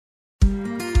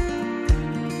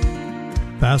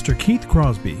Pastor Keith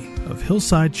Crosby of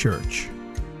Hillside Church.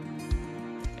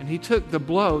 And he took the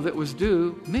blow that was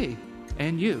due me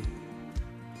and you.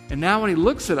 And now when he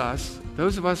looks at us,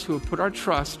 those of us who have put our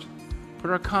trust,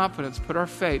 put our confidence, put our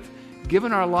faith,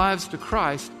 given our lives to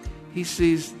Christ, he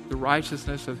sees the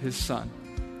righteousness of his Son.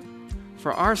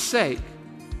 For our sake,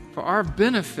 for our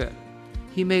benefit,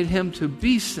 he made him to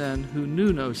be sin who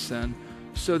knew no sin,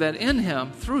 so that in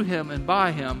him, through him, and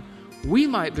by him, we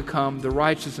might become the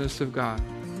righteousness of God.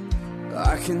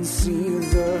 I can see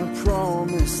the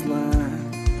promised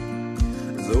land,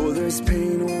 though there's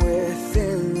pain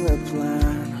within the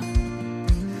plan.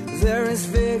 There is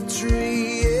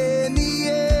victory in the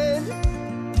end.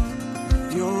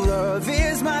 Your love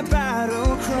is my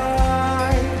battle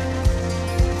cry,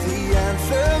 the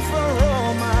anthem for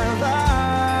all my life.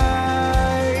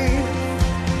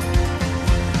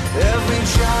 Every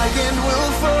giant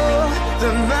will fall,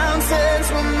 the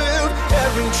mountains will move,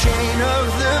 every chain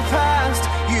of the past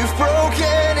you've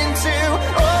broken into.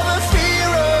 All the fear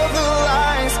of the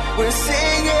lies, we're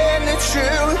singing the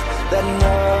truth, that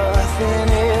nothing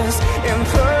is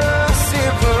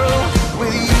impossible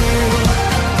with you.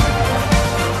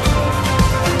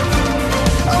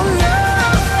 Oh,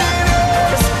 nothing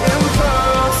is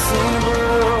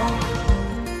impossible.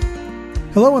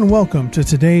 Hello and welcome to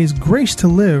today's Grace to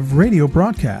Live radio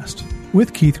broadcast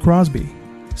with Keith Crosby,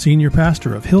 Senior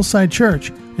Pastor of Hillside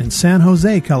Church in San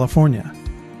Jose, California.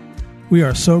 We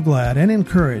are so glad and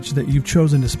encouraged that you've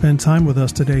chosen to spend time with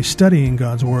us today studying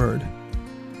God's Word.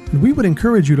 And we would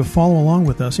encourage you to follow along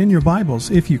with us in your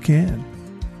Bibles if you can.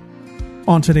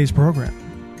 On today's program,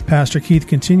 Pastor Keith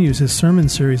continues his sermon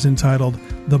series entitled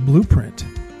The Blueprint.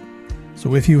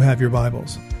 So if you have your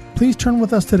Bibles, please turn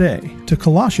with us today to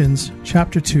Colossians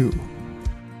chapter 2.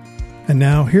 And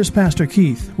now here's Pastor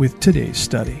Keith with today's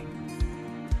study.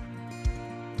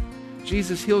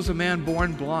 Jesus heals a man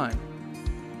born blind,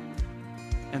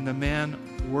 and the man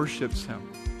worships him.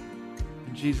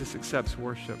 And Jesus accepts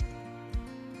worship.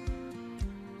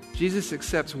 Jesus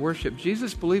accepts worship.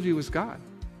 Jesus believed he was God.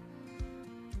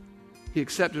 He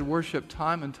accepted worship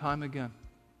time and time again.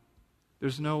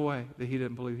 There's no way that he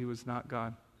didn't believe he was not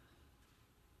God.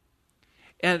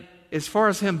 And as far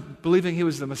as him believing he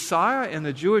was the Messiah, and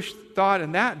the Jewish thought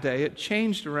in that day, it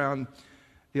changed around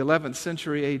the 11th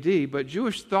century AD, but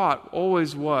Jewish thought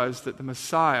always was that the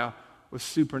Messiah was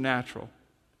supernatural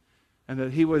and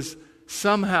that he was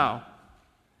somehow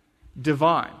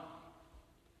divine.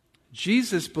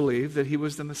 Jesus believed that he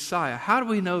was the Messiah. How do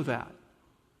we know that?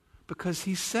 Because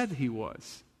he said he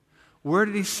was. Where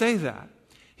did he say that?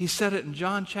 He said it in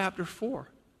John chapter 4.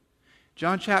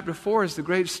 John chapter 4 is the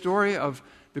great story of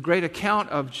the great account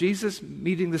of Jesus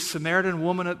meeting the Samaritan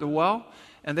woman at the well.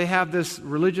 And they have this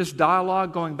religious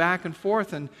dialogue going back and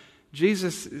forth. And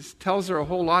Jesus tells her a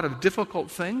whole lot of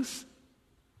difficult things.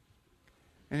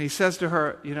 And he says to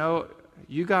her, you know,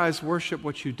 you guys worship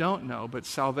what you don't know, but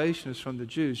salvation is from the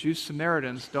Jews. You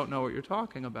Samaritans don't know what you're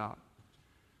talking about.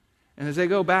 And as they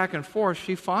go back and forth,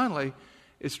 she finally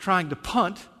is trying to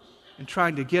punt and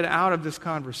trying to get out of this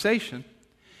conversation.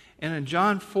 And in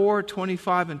John 4,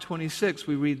 25 and 26,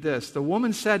 we read this. The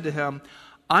woman said to him,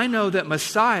 I know that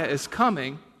Messiah is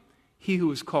coming, he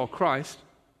who is called Christ.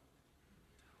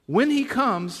 When he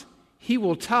comes, he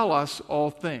will tell us all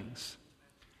things.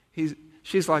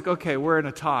 She's like, okay, we're in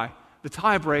a tie. The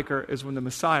tiebreaker is when the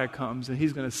Messiah comes, and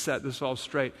he's going to set this all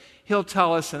straight. He'll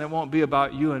tell us, and it won't be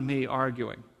about you and me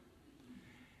arguing.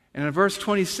 And in verse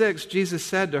 26, Jesus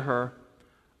said to her,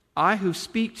 I who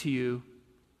speak to you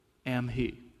am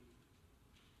he.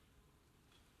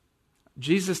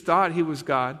 Jesus thought he was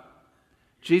God.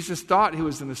 Jesus thought he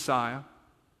was the Messiah.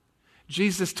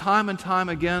 Jesus time and time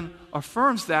again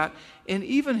affirms that, and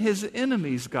even his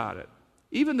enemies got it.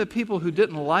 Even the people who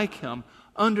didn't like him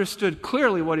understood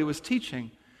clearly what he was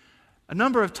teaching. A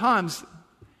number of times,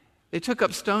 they took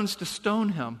up stones to stone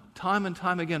him, time and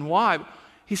time again. Why?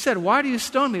 He said, why do you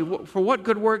stone me? For what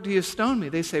good work do you stone me?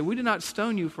 They say, we do not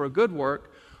stone you for a good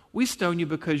work. We stone you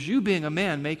because you, being a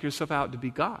man, make yourself out to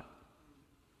be God.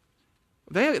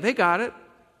 They got it.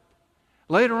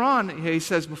 Later on, he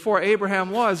says, before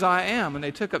Abraham was, I am. And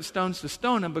they took up stones to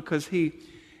stone him because he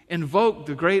invoked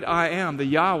the great I am, the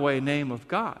Yahweh name of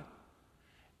God.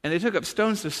 And they took up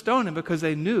stones to stone him because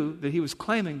they knew that he was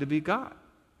claiming to be God.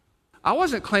 I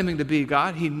wasn't claiming to be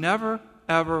God. He never,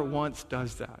 ever once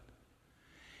does that.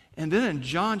 And then in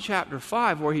John chapter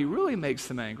 5, where he really makes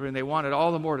them angry and they wanted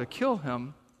all the more to kill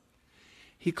him,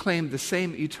 he claimed the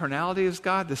same eternality as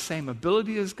God, the same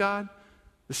ability as God,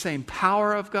 the same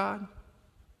power of God.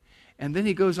 And then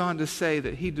he goes on to say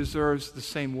that he deserves the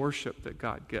same worship that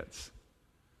God gets.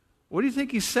 What do you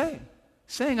think he's saying?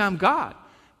 Saying, I'm God.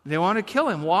 They want to kill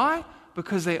him. Why?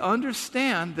 Because they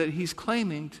understand that he's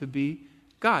claiming to be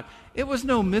God. It was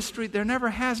no mystery. There never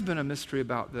has been a mystery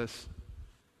about this.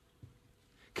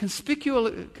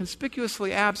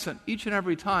 Conspicuously absent each and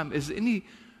every time is any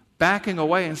backing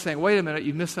away and saying, wait a minute,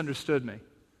 you misunderstood me.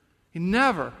 He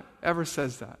never, ever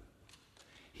says that.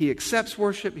 He accepts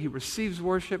worship. He receives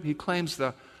worship. He claims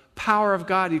the power of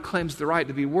God. He claims the right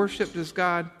to be worshiped as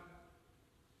God.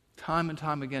 Time and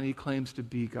time again, he claims to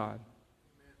be God.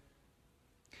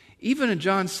 Even in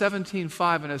John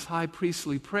 17:5 in his high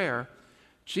priestly prayer,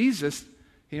 Jesus,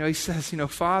 he says,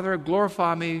 Father,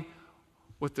 glorify me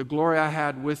with the glory I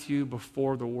had with you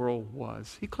before the world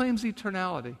was. He claims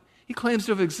eternality. He claims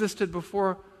to have existed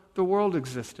before the world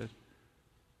existed.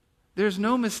 There's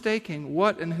no mistaking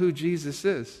what and who Jesus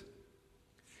is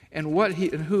and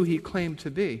who he claimed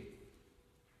to be.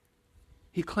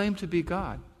 He claimed to be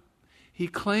God. He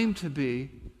claimed to be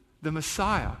the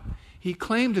Messiah. He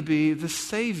claimed to be the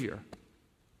Savior.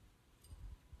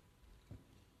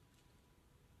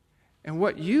 And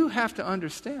what you have to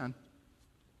understand,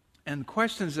 and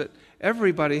questions that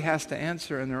everybody has to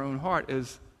answer in their own heart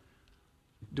is,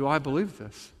 do I believe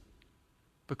this?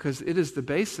 Because it is the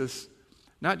basis,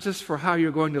 not just for how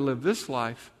you're going to live this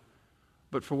life,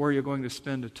 but for where you're going to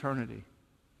spend eternity.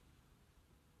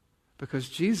 Because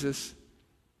Jesus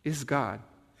is God.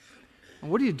 And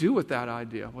what do you do with that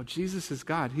idea? Well, Jesus is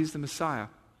God. He's the Messiah.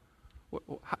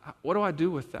 What do I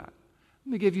do with that?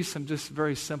 Let me give you some just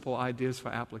very simple ideas for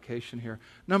application here.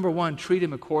 Number one, treat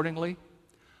him accordingly.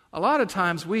 A lot of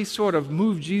times we sort of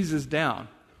move Jesus down.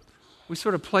 We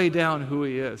sort of play down who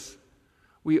he is.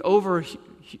 You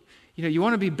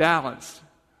want to be balanced.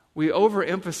 We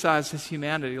overemphasize his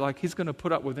humanity, like he's going to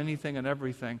put up with anything and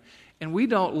everything. And we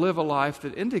don't live a life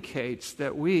that indicates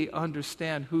that we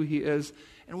understand who he is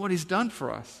and what he's done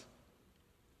for us.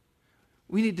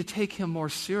 We need to take him more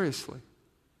seriously.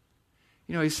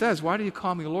 He says, why do you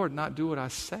call me Lord and not do what I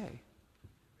say?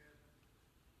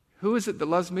 Who is it that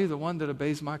loves me? The one that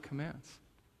obeys my commands.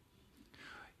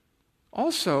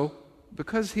 Also,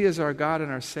 because he is our God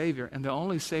and our Savior, and the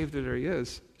only Savior there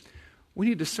is, we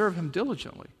need to serve him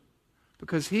diligently,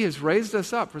 because he has raised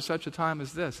us up for such a time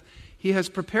as this. He has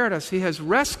prepared us. He has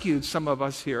rescued some of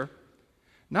us here,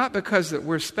 not because that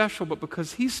we're special, but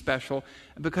because he's special,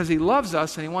 and because he loves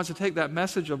us, and he wants to take that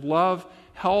message of love,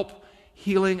 help,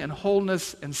 healing, and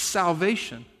wholeness, and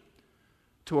salvation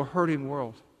to a hurting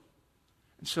world.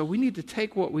 And so we need to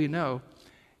take what we know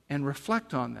and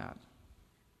reflect on that.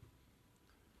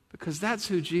 Because that's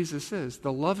who Jesus is,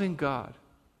 the loving God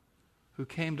who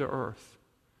came to earth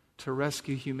to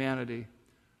rescue humanity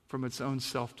from its own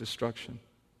self-destruction.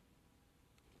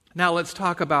 Now let's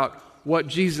talk about what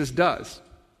Jesus does.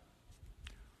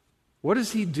 What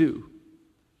does he do?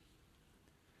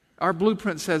 Our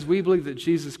blueprint says we believe that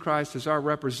Jesus Christ is our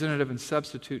representative and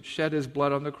substitute, shed his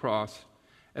blood on the cross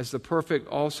as the perfect,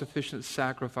 all-sufficient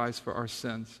sacrifice for our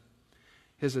sins.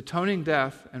 His atoning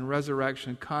death and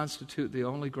resurrection constitute the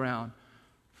only ground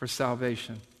for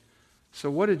salvation.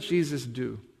 So what did Jesus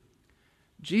do?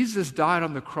 Jesus died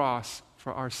on the cross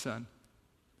for our sin.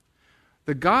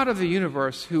 The God of the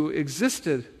universe, who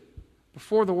existed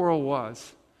before the world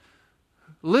was,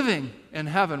 living in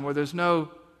heaven where there's no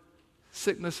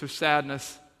sickness or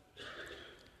sadness,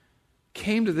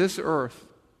 came to this earth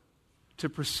to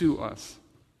pursue us.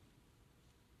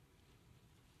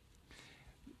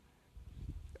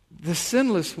 The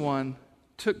sinless one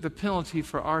took the penalty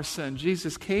for our sin.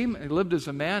 Jesus came and lived as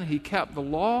a man. He kept the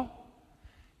law.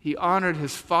 He honored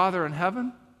his Father in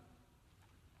heaven.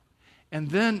 And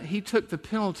then he took the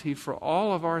penalty for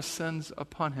all of our sins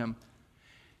upon him.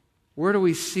 Where do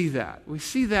we see that? We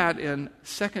see that in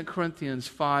 2 Corinthians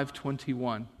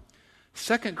 5:21.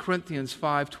 2 Corinthians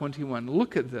 5:21.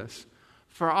 Look at this.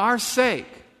 For our sake,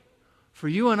 for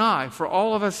you and I, for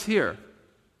all of us here,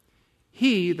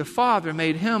 he, the Father,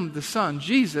 made him, the Son,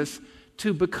 Jesus,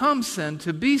 to become sin,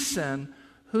 to be sin,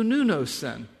 who knew no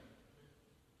sin.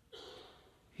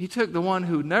 He took the one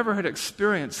who never had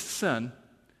experienced sin,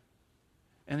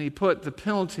 and he put the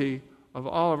penalty of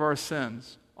all of our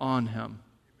sins on him.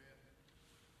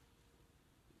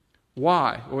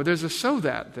 Why? Well, there's a "so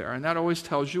that" there, and that always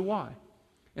tells you why.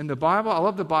 In the Bible, I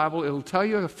love the Bible, it'll tell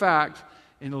you a fact,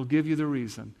 and it'll give you the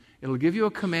reason. It'll give you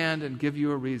a command and give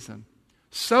you a reason.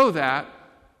 So that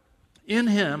in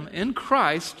him, in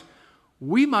Christ,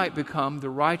 we might become the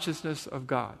righteousness of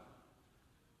God.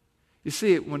 You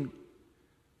see,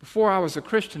 before I was a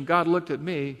Christian, God looked at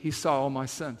me, he saw all my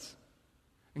sins.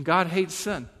 And God hates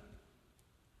sin.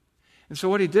 And so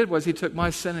what he did was he took my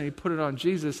sin and he put it on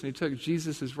Jesus, and he took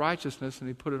Jesus' righteousness and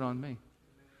he put it on me.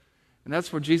 And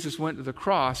that's where Jesus went to the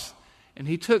cross, and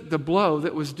he took the blow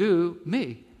that was due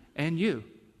me and you.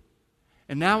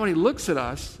 And now when he looks at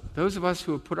us, those of us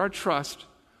who have put our trust,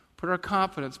 put our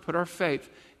confidence, put our faith,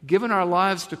 given our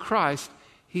lives to Christ,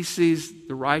 he sees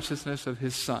the righteousness of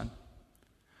his Son.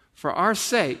 For our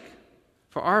sake,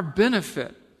 for our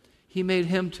benefit, he made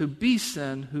him to be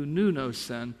sin who knew no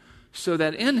sin, so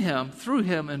that in him, through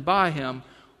him, and by him,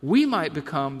 we might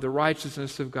become the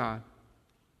righteousness of God.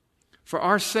 For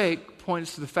our sake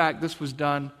points to the fact this was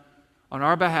done on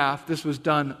our behalf. This was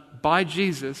done by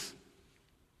Jesus.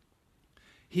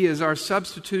 He is our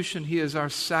substitution. He is our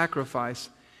sacrifice.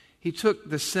 He took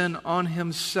the sin on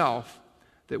himself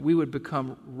that we would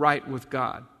become right with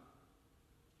God.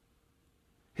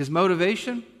 His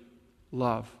motivation?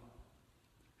 Love.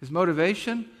 His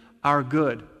motivation? Our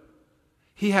good.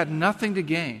 He had nothing to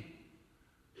gain.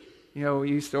 You know, we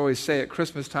used to always say at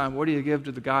Christmas time, what do you give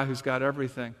to the guy who's got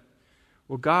everything?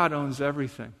 Well, God owns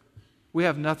everything. We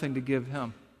have nothing to give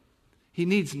him. He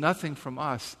needs nothing from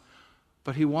us,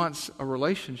 but he wants a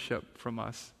relationship from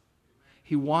us.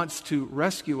 He wants to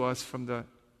rescue us from the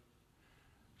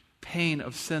pain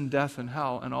of sin, death, and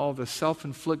hell, and all the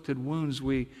self-inflicted wounds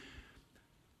we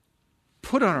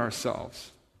put on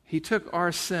ourselves. He took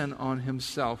our sin on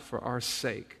himself for our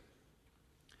sake.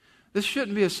 This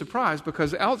shouldn't be a surprise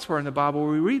because elsewhere in the Bible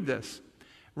we read this.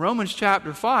 Romans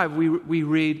chapter 5, we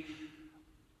read,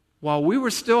 while we were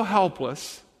still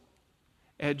helpless,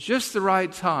 at just the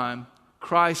right time,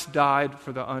 Christ died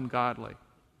for the ungodly.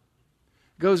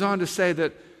 It goes on to say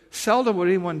that seldom would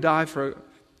anyone die for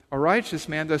a righteous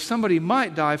man, though somebody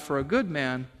might die for a good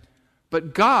man,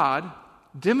 but God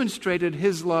demonstrated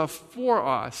his love for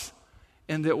us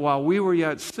in that while we were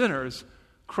yet sinners,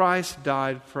 Christ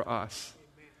died for us.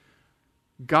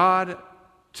 God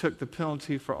took the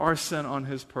penalty for our sin on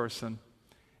his person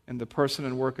in the person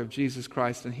and work of Jesus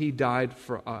Christ, and he died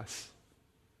for us.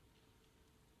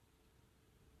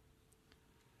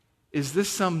 Is this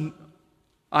some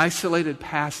isolated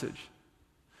passage?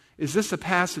 Is this a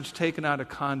passage taken out of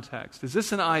context? Is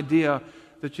this an idea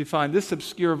that you find this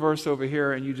obscure verse over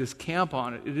here and you just camp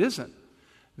on it? It isn't.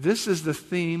 This is the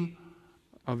theme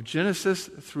of Genesis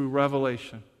through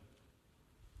Revelation.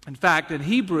 In fact, in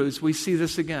Hebrews, we see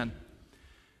this again.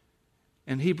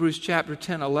 In Hebrews chapter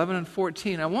 10, 11, and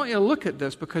 14, I want you to look at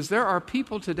this because there are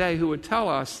people today who would tell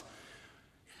us,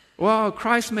 well,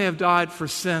 Christ may have died for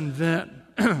sin then,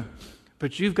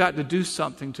 but you've got to do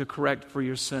something to correct for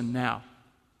your sin now.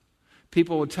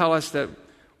 People would tell us that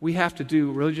we have to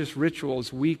do religious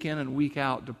rituals week in and week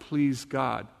out to please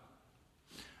God.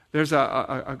 There's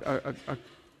a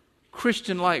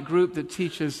Christian-like group that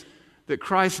teaches that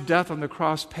Christ's death on the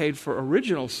cross paid for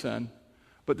original sin,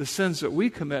 but the sins that we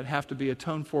commit have to be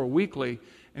atoned for weekly,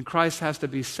 and Christ has to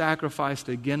be sacrificed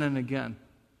again and again,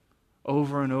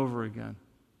 over and over again.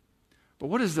 But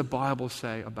what does the Bible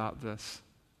say about this?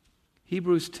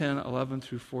 Hebrews 10, 11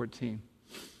 through 14.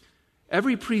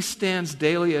 Every priest stands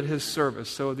daily at his service.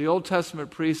 So the Old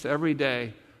Testament priest every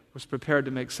day was prepared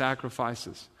to make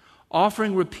sacrifices,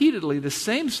 offering repeatedly the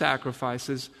same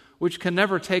sacrifices which can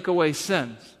never take away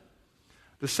sins.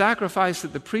 The sacrifice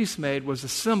that the priest made was a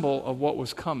symbol of what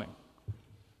was coming,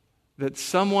 that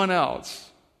someone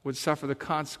else would suffer the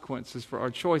consequences for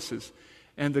our choices.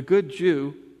 And the good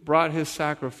Jew brought his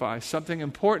sacrifice, something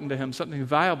important to him, something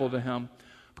valuable to him,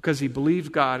 because he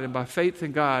believed God, and by faith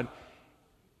in God,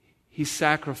 he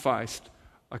sacrificed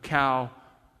a cow,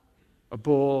 a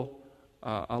bull,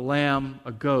 a lamb,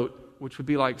 a goat, which would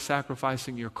be like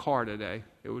sacrificing your car today.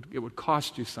 It would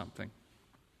cost you something.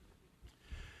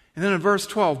 And then in verse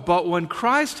 12, but when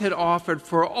Christ had offered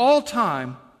for all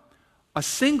time a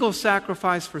single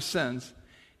sacrifice for sins,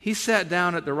 he sat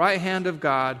down at the right hand of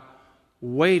God,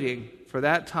 waiting for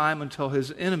that time until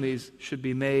his enemies should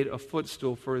be made a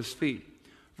footstool for his feet.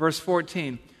 Verse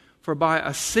 14, for by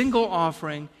a single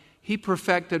offering he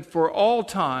perfected for all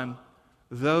time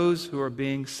those who are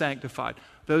being sanctified,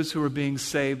 those who are being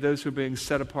saved, those who are being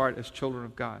set apart as children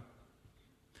of God.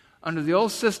 Under the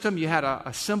old system, you had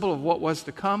a symbol of what was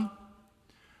to come.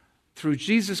 Through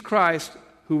Jesus Christ,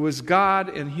 who was God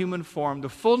in human form, the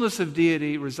fullness of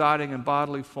deity residing in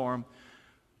bodily form,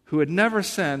 who had never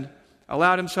sinned,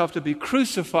 allowed himself to be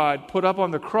crucified, put up on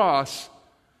the cross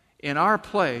in our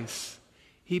place.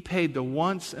 He paid the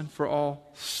once and for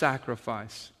all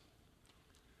sacrifice.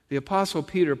 The Apostle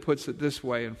Peter puts it this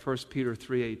way in 1 Peter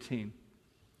 3:18.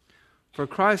 For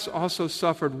Christ also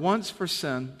suffered once for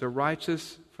sin, the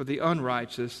righteous for the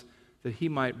unrighteous, that he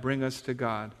might bring us to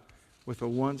God with a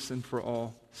once and for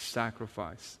all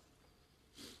sacrifice.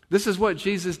 This is what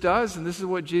Jesus does, and this is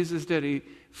what Jesus did. He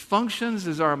functions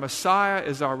as our Messiah,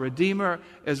 as our Redeemer,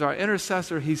 as our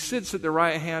intercessor. He sits at the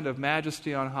right hand of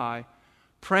Majesty on high,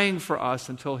 praying for us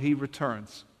until He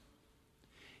returns.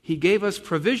 He gave us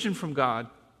provision from God.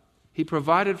 He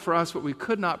provided for us what we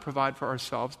could not provide for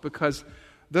ourselves, because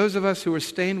those of us who are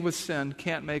stained with sin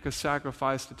can't make a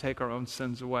sacrifice to take our own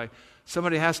sins away.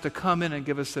 Somebody has to come in and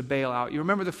give us a bailout. You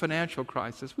remember the financial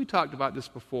crisis. We talked about this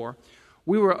before.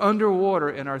 We were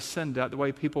underwater in our sin debt the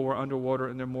way people were underwater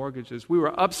in their mortgages. We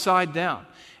were upside down,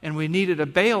 and we needed a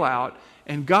bailout,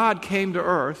 and God came to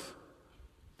earth,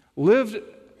 lived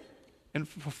and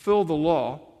fulfilled the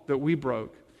law that we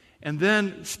broke, and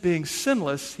then, being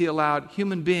sinless, He allowed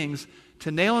human beings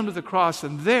to nail Him to the cross,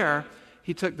 and there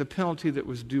He took the penalty that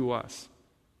was due us.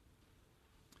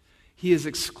 He is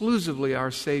exclusively our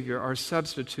Savior, our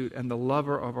substitute, and the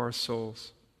lover of our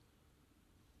souls.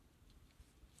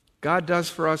 God does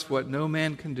for us what no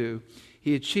man can do.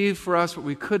 He achieved for us what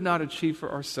we could not achieve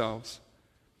for ourselves.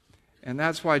 And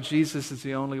that's why Jesus is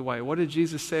the only way. What did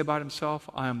Jesus say about Himself?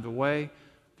 I am the way,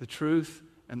 the truth,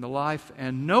 and the life,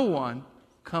 and no one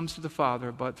comes to the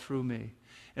Father but through me.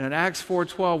 And in Acts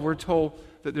 4:12, we're told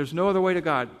that there's no other way to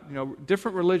God.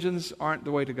 Different religions aren't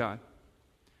the way to God.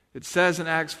 It says in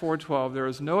Acts 4:12, there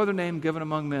is no other name given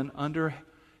among men under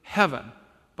heaven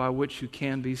by which you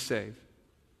can be saved.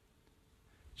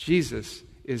 Jesus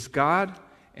is God,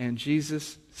 and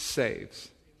Jesus saves.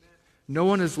 No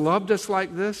one has loved us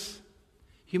like this.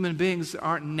 Human beings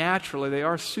aren't naturally, they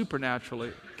are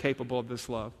supernaturally capable of this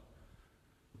love.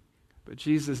 But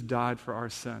Jesus died for our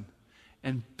sin.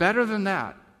 And better than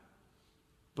that,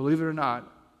 believe it or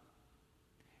not,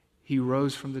 He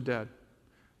rose from the dead.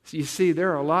 So you see,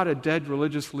 there are a lot of dead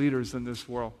religious leaders in this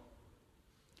world.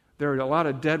 There are a lot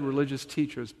of dead religious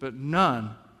teachers, but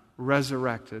none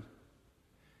resurrected.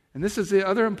 And this is the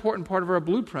other important part of our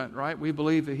blueprint, right? We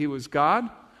believe that He was God.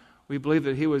 We believe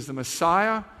that He was the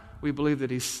Messiah. We believe that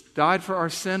He died for our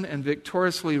sin and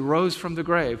victoriously rose from the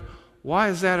grave. Why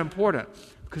is that important?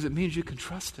 Because it means you can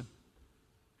trust Him.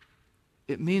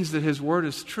 It means that His word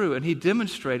is true, and He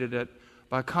demonstrated it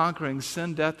by conquering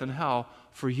sin, death, and hell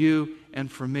for you and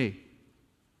for me.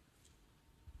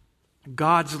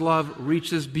 God's love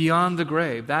reaches beyond the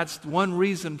grave. That's one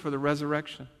reason for the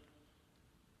resurrection.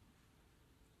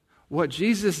 What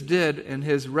Jesus did in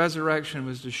His resurrection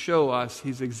was to show us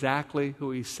He's exactly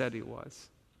who He said He was.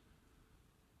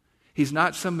 He's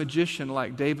not some magician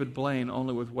like David Blaine,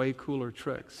 only with way cooler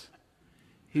tricks.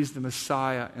 He's the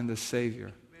Messiah and the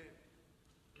Savior.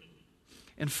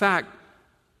 In fact,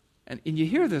 and you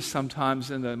hear this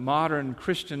sometimes in the modern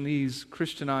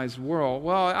Christianized world,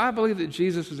 well, I believe that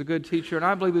Jesus was a good teacher, and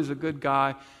I believe He was a good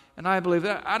guy, and I believe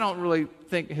that I don't really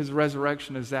think His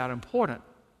resurrection is that important.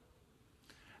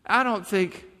 I don't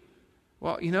think,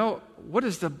 well, what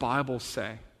does the Bible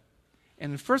say?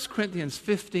 And in 1 Corinthians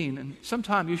 15, and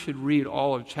sometime you should read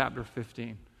all of chapter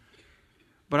 15,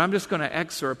 but I'm just going to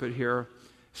excerpt it here,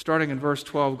 starting in verse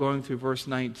 12, going through verse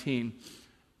 19,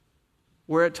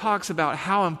 where it talks about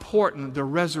how important the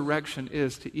resurrection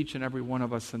is to each and every one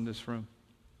of us in this room.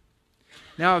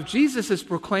 Now, if Jesus is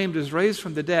proclaimed as raised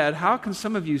from the dead, how can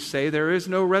some of you say there is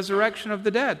no resurrection of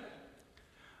the dead?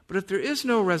 But if there is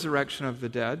no resurrection of the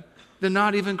dead, then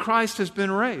not even Christ has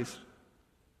been raised.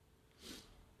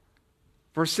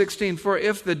 Verse 16, for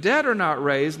if the dead are not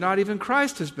raised, not even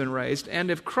Christ has been raised. And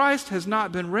if Christ has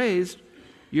not been raised,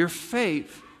 your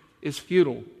faith is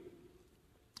futile,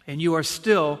 and you are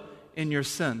still in your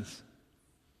sins.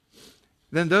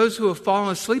 Then those who have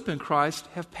fallen asleep in Christ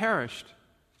have perished.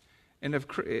 And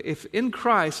if in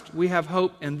Christ we have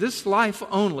hope in this life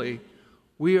only,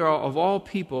 we are of all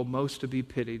people most to be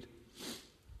pitied.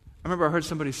 I remember I heard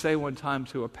somebody say one time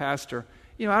to a pastor,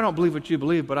 I don't believe what you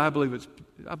believe, but I believe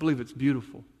it's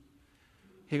beautiful.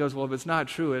 He goes, well, if it's not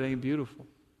true, it ain't beautiful.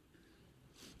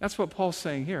 That's what Paul's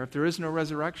saying here. If there is no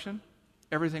resurrection,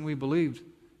 everything we believed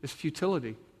is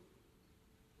futility.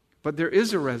 But there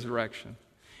is a resurrection.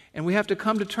 And we have to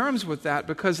come to terms with that,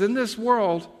 because in this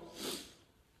world,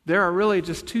 there are really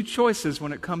just two choices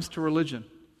when it comes to religion.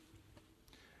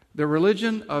 The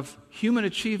religion of human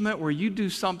achievement, where you do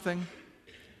something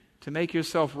to make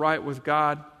yourself right with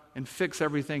God and fix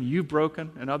everything you've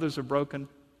broken and others are broken.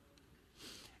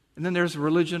 And then there's a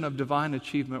religion of divine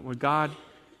achievement, where God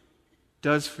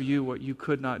does for you what you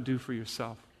could not do for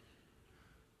yourself.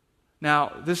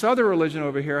 Now, this other religion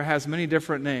over here has many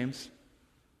different names,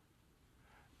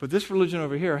 but this religion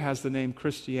over here has the name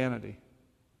Christianity,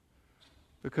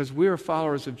 because we are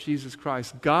followers of Jesus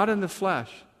Christ, God in the flesh,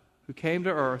 who came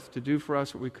to earth to do for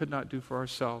us what we could not do for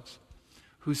ourselves,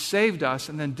 who saved us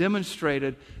and then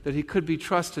demonstrated that he could be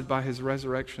trusted by his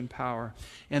resurrection power.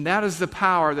 And that is the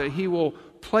power that he will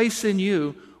place in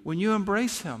you when you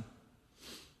embrace him.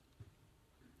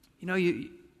 You know, you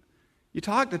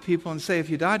talk to people and say, if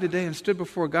you died today and stood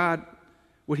before God,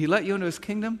 would he let you into his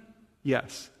kingdom?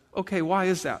 Yes. Okay, why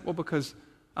is that? Well, because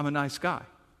I'm a nice guy.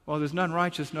 Well, there's none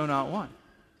righteous, no, not one.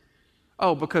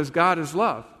 Oh, because God is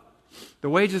love. The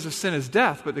wages of sin is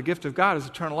death, but the gift of God is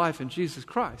eternal life in Jesus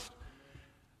Christ.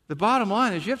 The bottom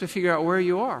line is you have to figure out where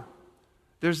you are.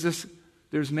 There's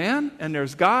man, and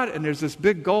there's God, and there's this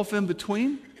big gulf in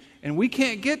between, and we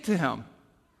can't get to him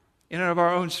in and of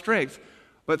our own strength.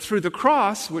 But through the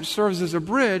cross, which serves as a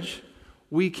bridge,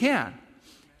 we can,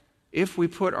 if we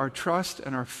put our trust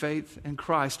and our faith in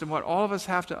Christ. And what all of us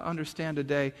have to understand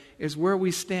today is where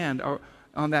we stand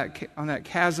on that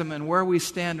chasm and where we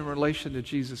stand in relation to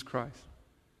Jesus Christ.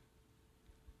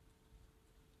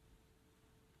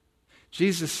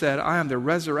 Jesus said, I am the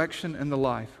resurrection and the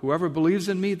life. Whoever believes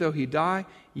in me, though he die,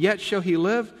 yet shall he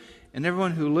live, and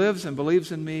everyone who lives and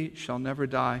believes in me shall never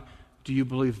die. Do you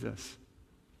believe this?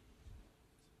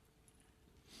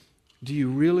 Do you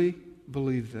really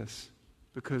believe this?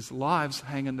 Because lives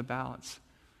hang in the balance.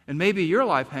 And maybe your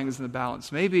life hangs in the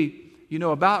balance. Maybe you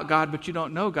know about God, but you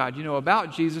don't know God. You know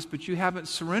about Jesus, but you haven't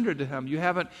surrendered to him. You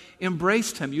haven't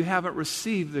embraced him. You haven't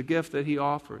received the gift that he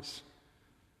offers.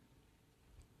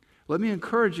 Let me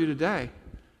encourage you today.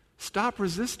 Stop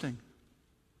resisting.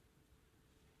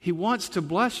 He wants to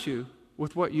bless you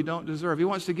with what you don't deserve. He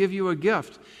wants to give you a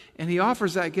gift. And he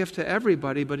offers that gift to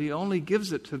everybody, but he only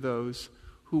gives it to those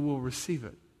who will receive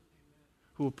it,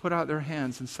 who will put out their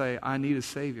hands and say, I need a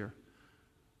Savior.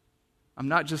 I'm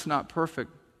not just not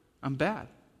perfect, I'm bad.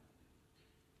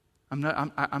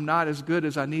 I'm not as good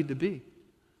as I need to be.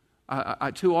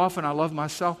 Too often I love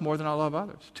myself more than I love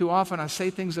others. Too often I say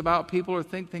things about people or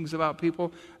think things about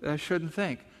people that I shouldn't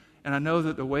think. And I know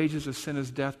that the wages of sin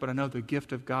is death, but I know the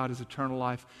gift of God is eternal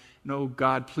life. And oh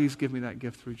God, please give me that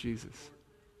gift through Jesus.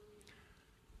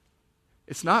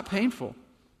 It's not painful,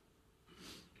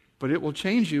 but it will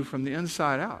change you from the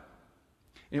inside out.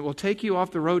 It will take you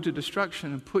off the road to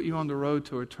destruction and put you on the road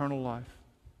to eternal life,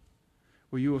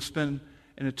 where you will spend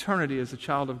an eternity as a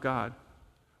child of God,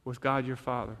 with God your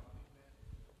Father.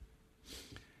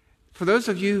 For those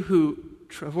of you who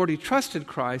have already trusted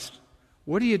Christ,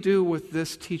 what do you do with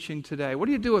this teaching today? What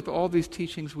do you do with all these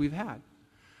teachings we've had?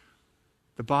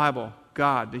 The Bible,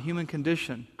 God, the human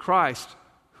condition, Christ,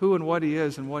 who and what he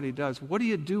is and what he does. What do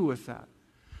you do with that?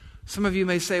 Some of you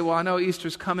may say, well, I know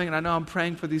Easter's coming and I know I'm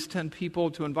praying for these 10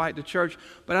 people to invite to church,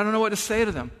 but I don't know what to say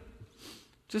to them.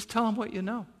 Just tell them what you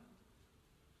know.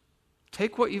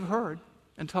 Take what you've heard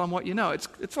and tell them what you know.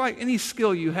 It's like any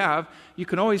skill you have. You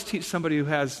can always teach somebody who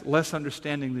has less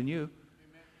understanding than you.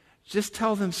 Amen. Just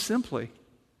tell them simply,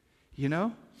 you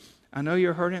know, I know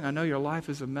you're hurting. I know your life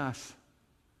is a mess.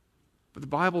 But the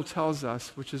Bible tells us,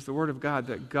 which is the Word of God,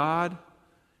 that God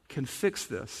can fix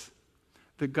this.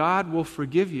 That God will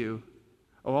forgive you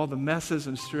of all the messes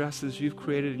and stresses you've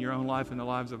created in your own life and the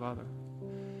lives of others.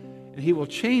 And he will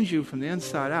change you from the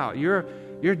inside out. You're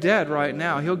dead right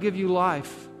now. He'll give you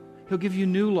life. He'll give you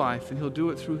new life, and he'll do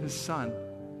it through his Son.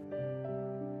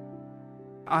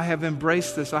 I have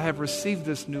embraced this. I have received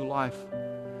this new life.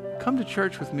 Come to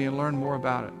church with me and learn more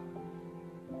about it.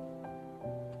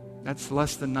 That's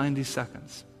less than 90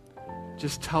 seconds.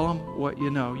 Just tell them what you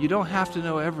know. You don't have to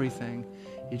know everything.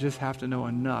 You just have to know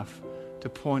enough to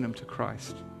point them to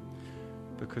Christ.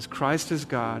 Because Christ is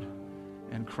God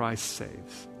and Christ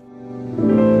saves.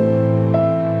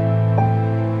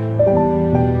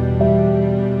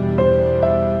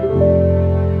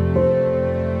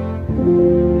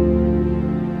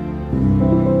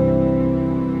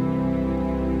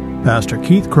 Pastor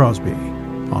Keith Crosby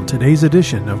on today's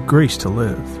edition of Grace to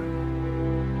Live.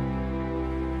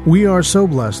 We are so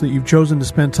blessed that you've chosen to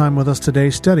spend time with us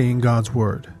today studying God's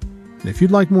Word. And if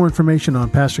you'd like more information on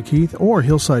Pastor Keith or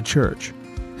Hillside Church,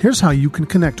 here's how you can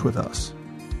connect with us.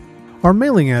 Our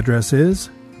mailing address is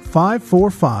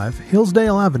 545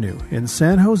 Hillsdale Avenue in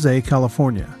San Jose,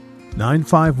 California,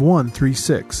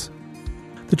 95136.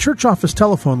 The church office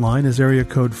telephone line is area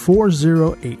code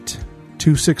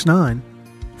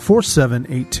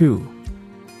 408-269-4782.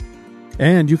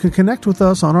 And you can connect with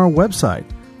us on our website,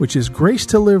 which is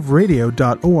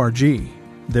gracetoliveradio.org.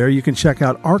 There you can check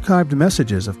out archived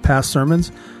messages of past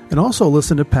sermons and also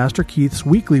listen to Pastor Keith's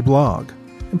weekly blog.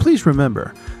 And please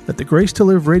remember that the Grace to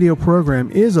Live radio program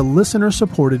is a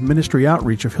listener-supported ministry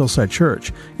outreach of Hillside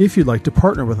Church if you'd like to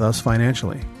partner with us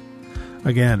financially.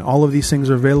 Again, all of these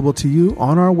things are available to you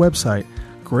on our website,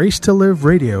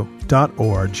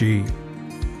 gracetoliveradio.org.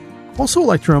 Also, I'd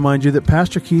like to remind you that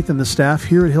Pastor Keith and the staff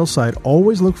here at Hillside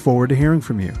always look forward to hearing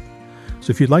from you. So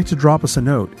if you'd like to drop us a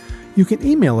note, you can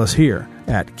email us here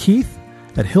at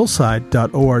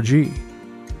keith@hillside.org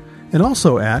and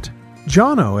also at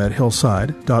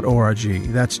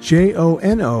jono@hillside.org. That's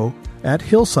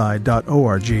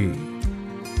JONO@hillside.org.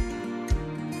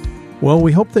 Well,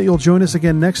 we hope that you'll join us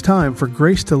again next time for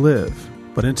Grace to Live.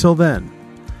 But until then,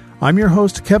 I'm your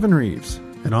host, Kevin Reeves,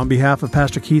 and on behalf of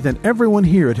Pastor Keith and everyone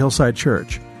here at Hillside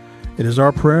Church, it is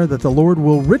our prayer that the Lord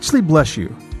will richly bless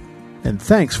you. And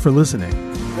thanks for listening.